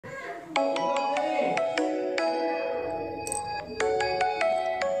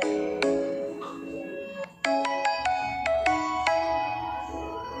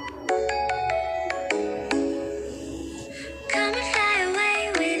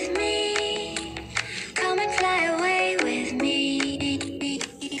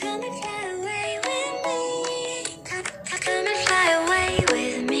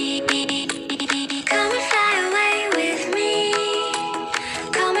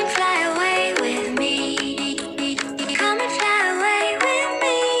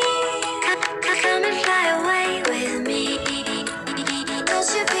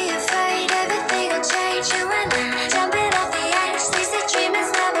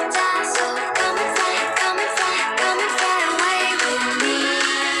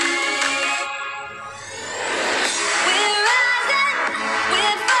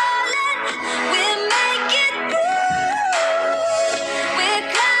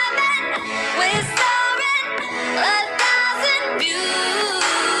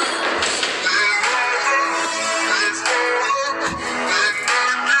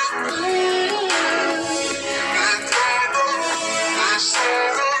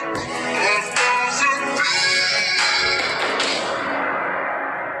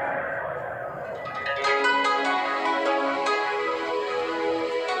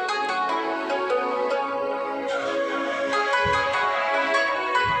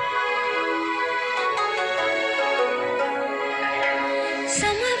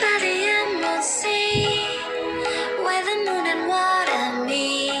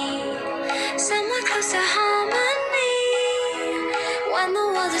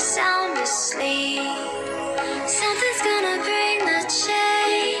for the sound asleep. Something's gonna bring the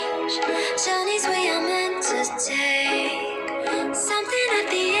change. Journeys we are meant to take. Something at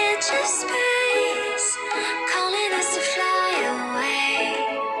the edge of space, calling us to fly away.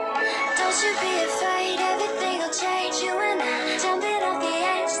 Don't you be afraid, everything will change. You and I, jumping off the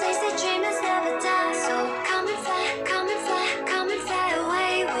edge. They say dreamers never die, so come and fly, come and fly, come and fly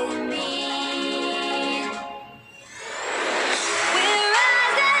away with me. We're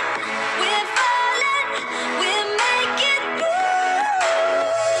rising, we're falling, we're making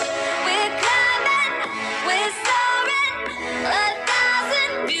moves. We're climbing, we're soaring,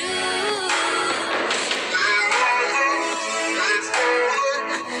 1,000 views.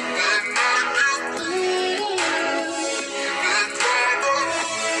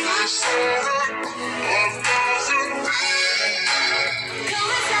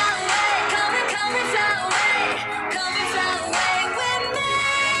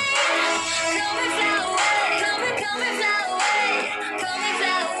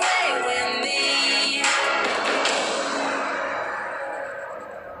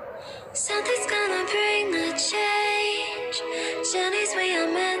 Something's gonna bring the change. Journeys we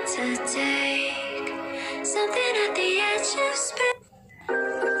are meant to take. Something at the edge of space.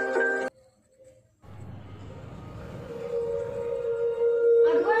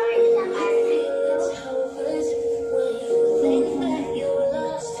 It's hopeless when you think that you're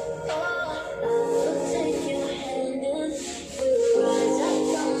lost. Oh, I'll take your hand and we'll rise up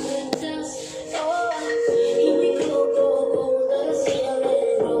from the dust. Oh, here we go, go, go, let us heal and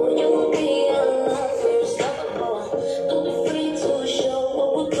grow. You won't be alone, we're unstoppable. Don't be afraid to show what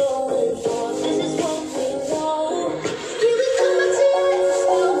we're going for. This is what we know. Here we come back to you,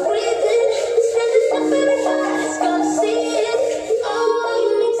 still breathing. Standing up very fast, gonna see it. All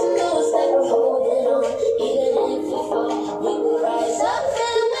you need to know is that we're holding on. Even if we fall, we will rise up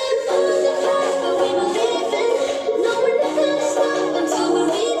and we find the path that we believe in. No, we're not gonna stop until we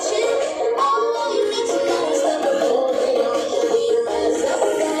reach it. All you need to know is that we're holding on. We rise up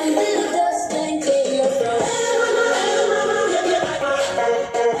from the dust and claim the throne.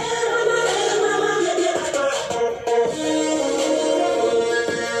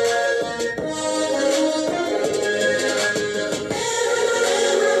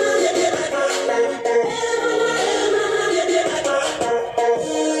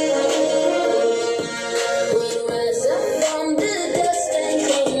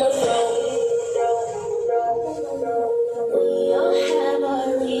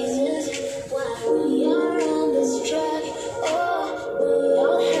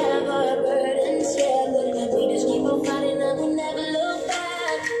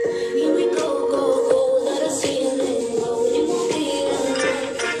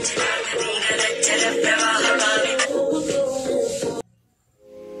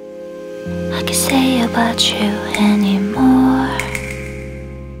 I can say about you anymore.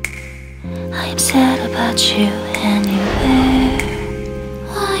 I am sad about you anywhere.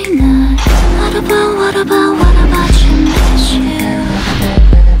 Why not? What about you? Miss you.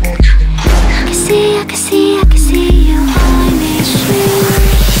 I can see you. I miss you.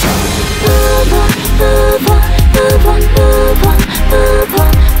 Move on, move on, move on, move on, move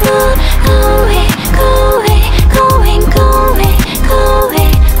on, move. Going on.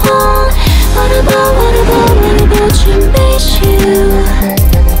 What about you? Miss you.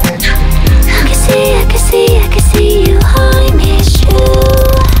 I can see you. I miss you.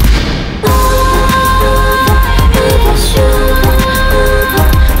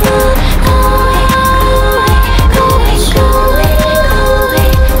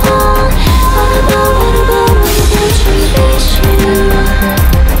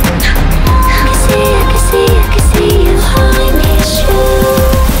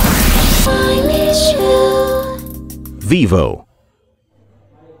 Vevo.